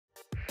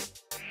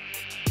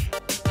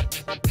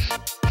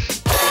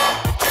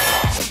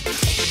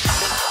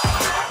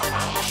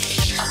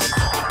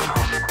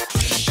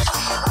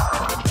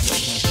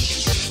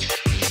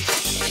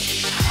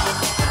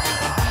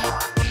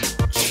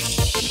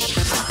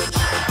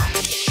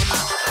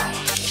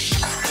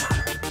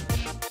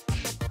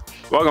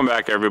Welcome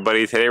back,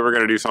 everybody. Today we're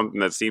going to do something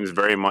that seems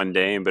very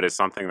mundane, but it's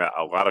something that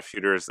a lot of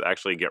shooters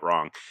actually get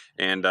wrong,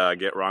 and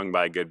get wrong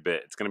by a good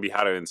bit. It's going to be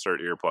how to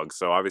insert earplugs.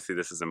 So obviously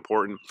this is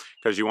important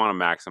because you want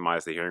to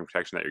maximize the hearing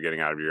protection that you're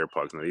getting out of your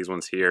earplugs. Now these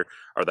ones here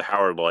are the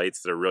Howard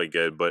lights. They're really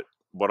good, but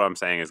what I'm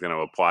saying is going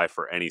to apply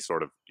for any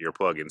sort of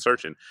earplug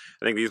insertion.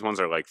 I think these ones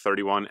are like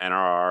 31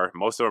 NRR.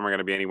 Most of them are going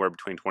to be anywhere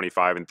between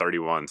 25 and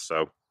 31.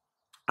 So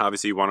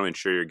obviously you want to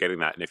ensure you're getting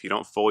that, and if you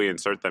don't fully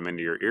insert them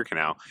into your ear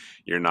canal,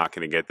 you're not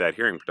going to get that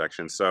hearing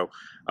protection. So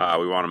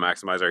we want to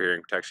maximize our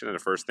hearing protection, and the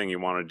first thing you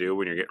want to do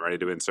when you're getting ready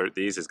to insert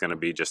these is going to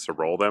be just to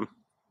roll them.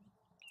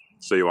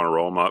 So you want to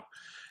roll them up,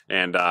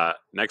 and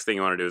next thing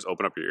you want to do is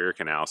open up your ear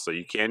canal. So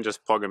you can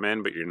just plug them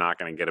in, but you're not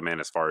going to get them in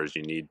as far as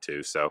you need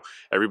to. So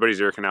everybody's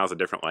ear canal is a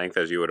different length,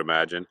 as you would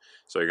imagine.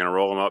 So you're going to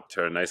roll them up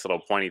to a nice little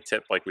pointy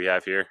tip like we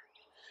have here,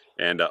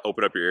 and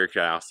open up your ear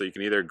canal. So you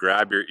can either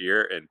grab your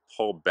ear and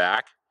pull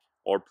back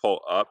or pull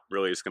up.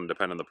 Really, it's going to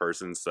depend on the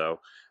person. So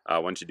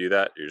once you do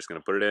that, you're just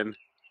going to put it in and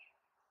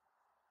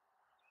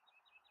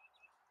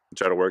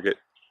try to work it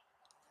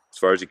as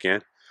far as you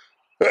can.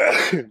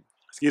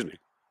 Excuse me.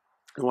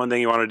 And one thing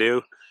you want to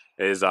do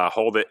is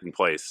hold it in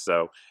place.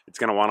 So it's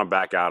going to want to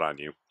back out on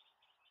you.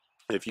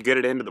 If you get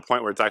it into the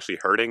point where it's actually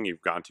hurting,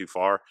 you've gone too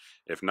far.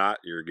 If not,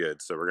 you're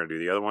good. So we're going to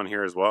do the other one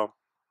here as well.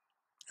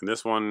 And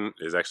this one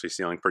is actually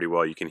sealing pretty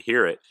well. You can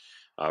hear it,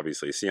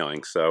 obviously,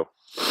 sealing. So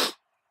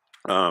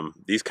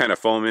these kind of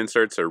foam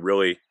inserts are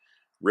really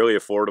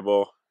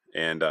affordable,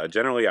 and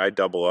generally I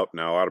double up.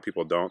 Now a lot of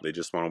people don't, they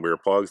just want to wear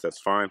plugs.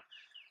 That's fine.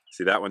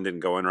 See, that one didn't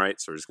go in right,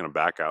 so we're just going to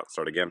back out and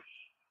start again.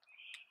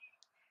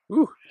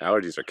 Ooh,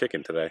 allergies are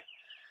kicking today.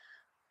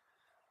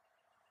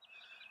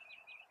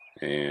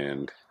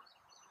 And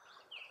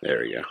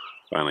there we go,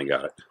 finally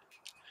got it.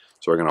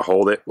 So we're going to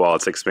hold it while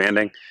it's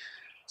expanding.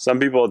 Some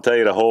people will tell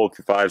you to hold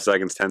for 5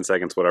 seconds, 10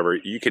 seconds, whatever.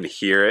 You can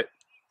hear it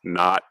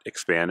not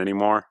expand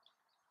anymore,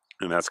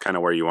 and that's kind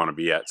of where you want to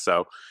be at.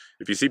 So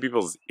if you see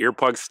people's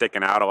earplugs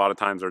sticking out, a lot of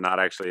times they're not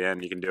actually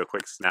in. You can do a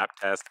quick snap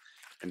test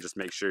and just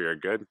make sure you're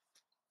good.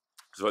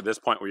 So at this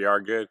point we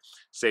are good,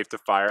 safe to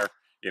fire.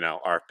 You know,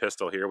 our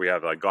pistol here, we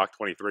have a Glock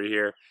 23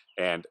 here,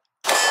 and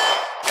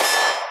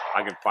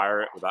I can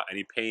fire it without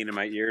any pain in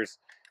my ears.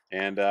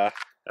 And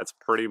that's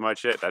pretty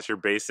much it. That's your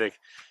basic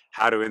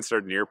how to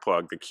insert an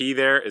earplug. The key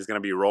there is going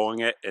to be rolling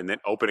it and then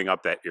opening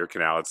up that ear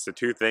canal. It's the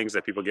two things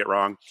that people get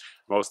wrong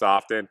most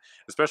often,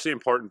 especially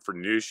important for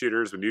new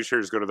shooters. When new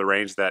shooters go to the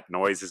range, that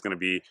noise is going to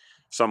be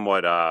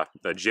somewhat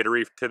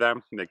jittery to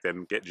them. Make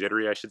them get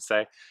jittery, I should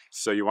say.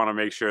 So you want to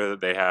make sure that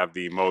they have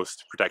the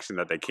most protection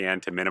that they can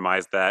to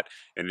minimize that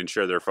and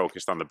ensure they're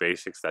focused on the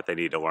basics that they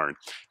need to learn.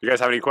 If you guys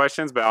have any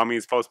questions, by all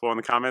means post below in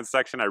the comments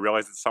section. I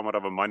realize it's somewhat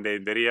of a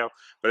mundane video,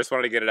 but I just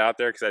wanted to get it out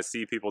there because I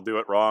see people do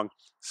it wrong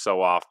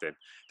so often.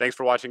 Thanks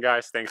for watching,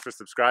 guys. Thanks for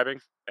subscribing,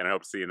 and I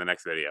hope to see you in the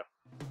next video.